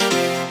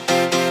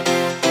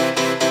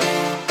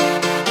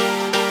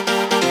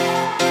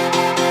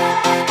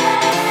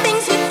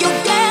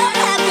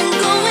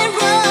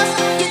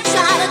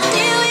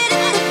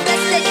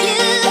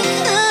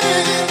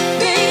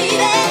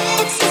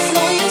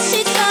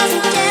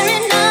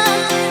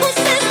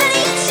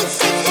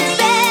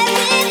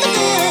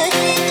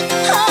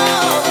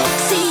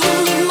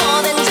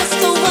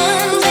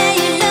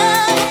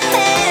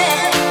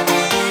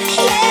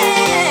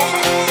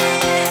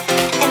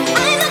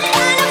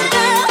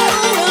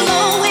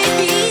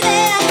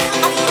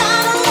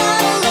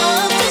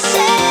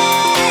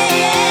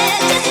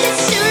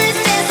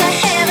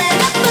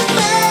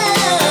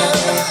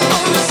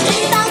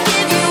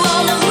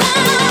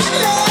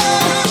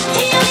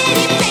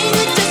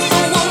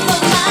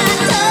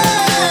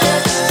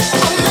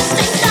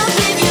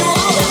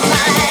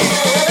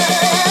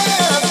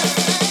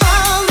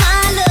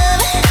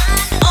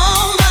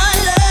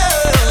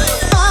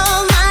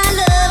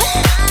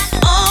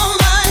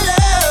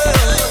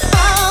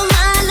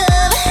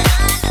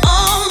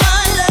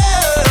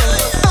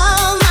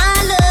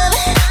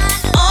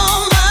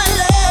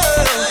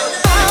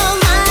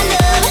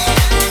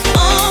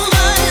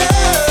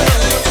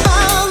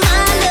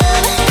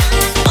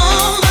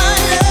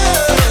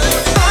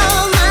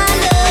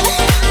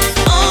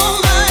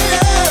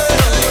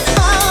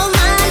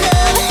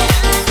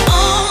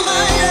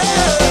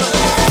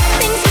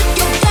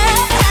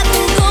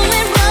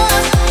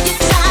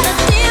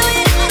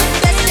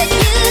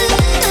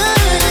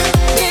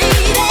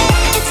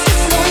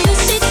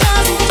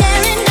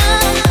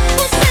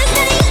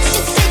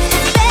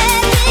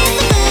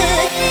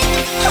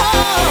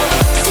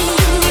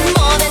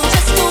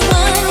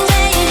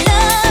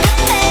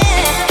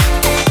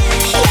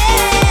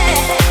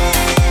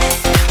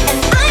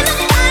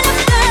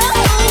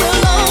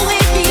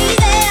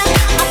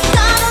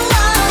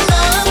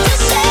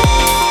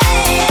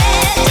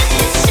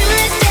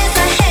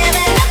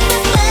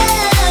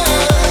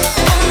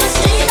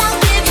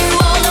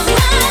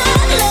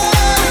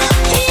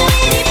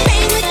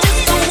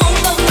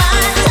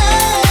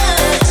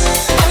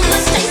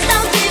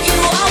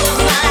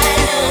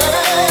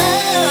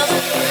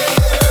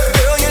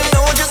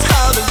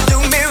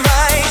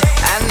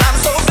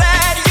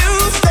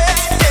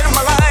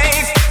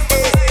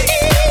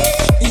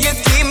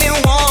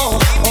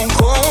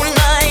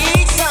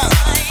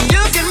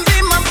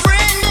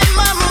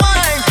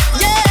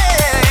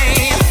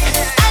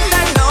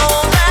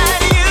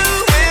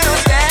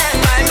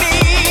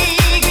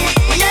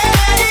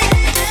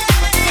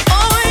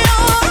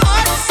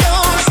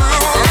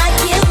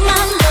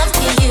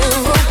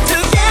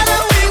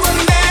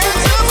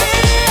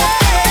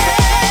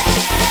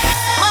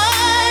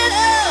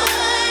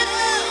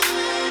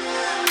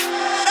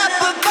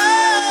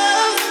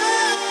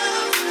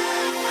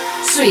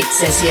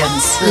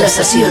 Sessions, les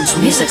sessions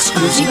més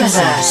exclusives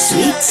a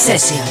Sweet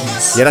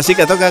Sessions. I ara sí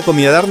que toca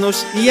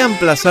acomiadar-nos i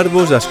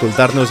emplaçar-vos a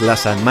escoltar-nos la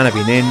setmana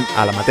vinent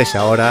a la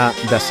mateixa hora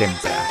de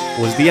sempre.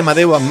 Us diem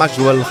adeu amb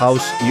Maxwell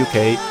House UK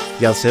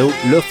i el seu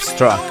Love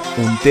Struck,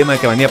 un tema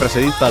que venia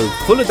precedit pel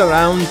Full It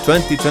Around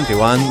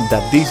 2021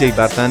 de DJ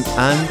Barton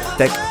and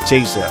Tech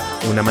Chaser,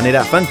 una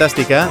manera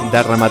fantàstica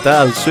de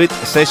rematar els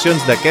Sweet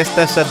Sessions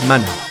d'aquesta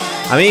setmana.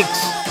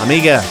 Amics,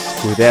 amigues,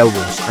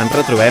 cuideu-vos,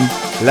 ens retrobem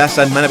la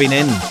setmana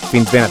vinent.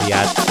 Fins ben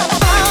aviat.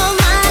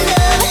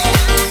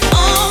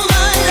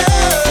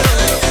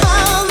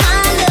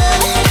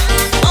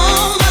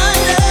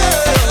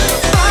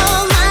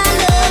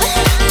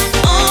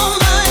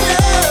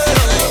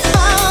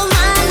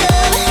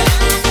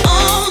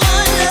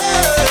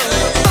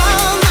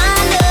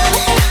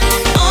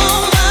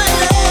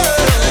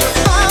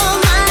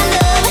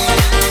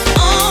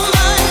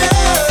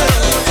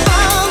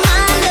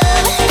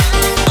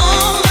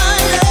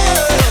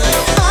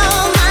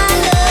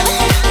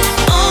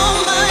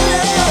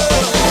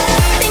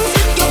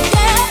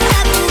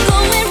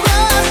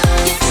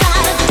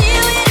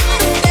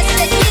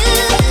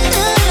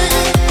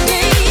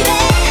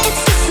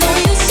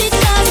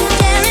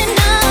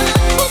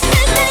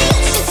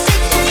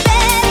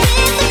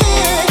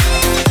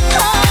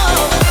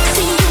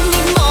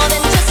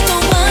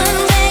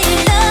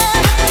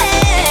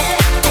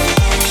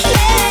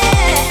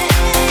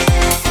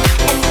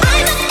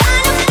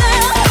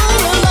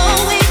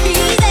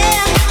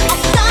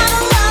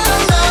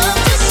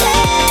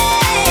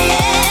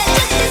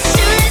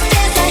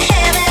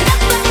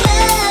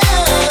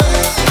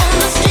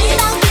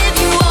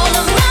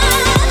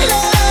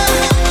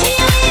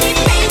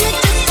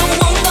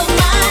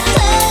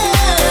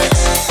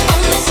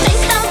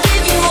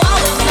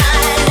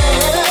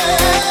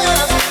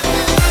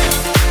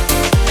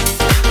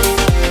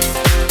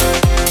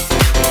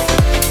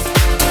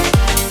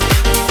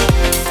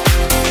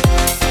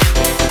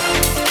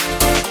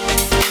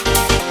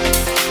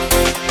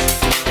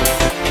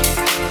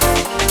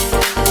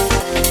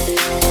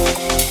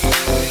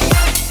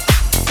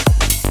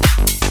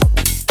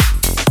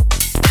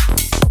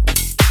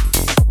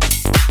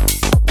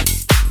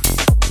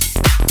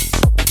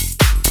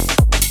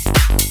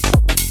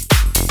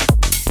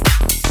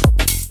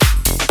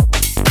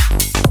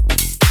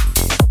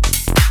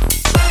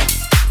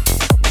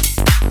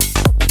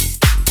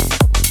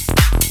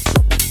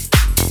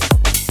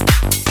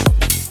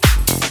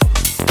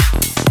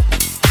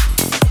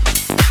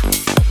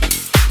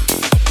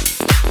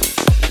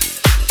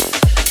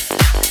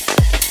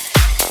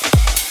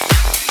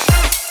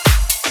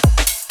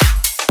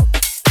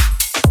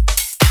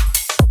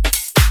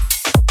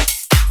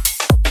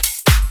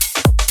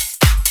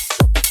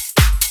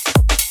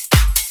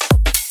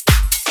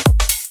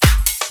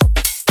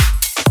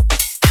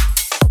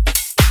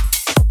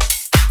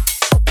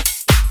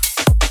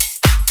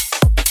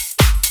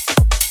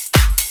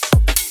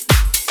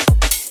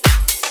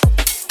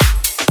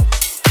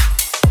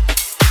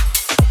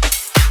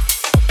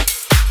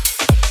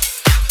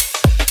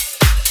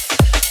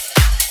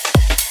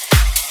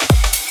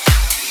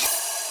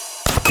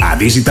 A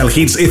Digital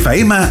Hits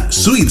FM,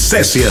 Sweet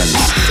Sessions.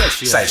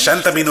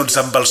 60 minuts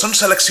amb els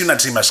sons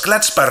seleccionats i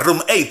mesclats per Room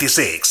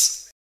 86.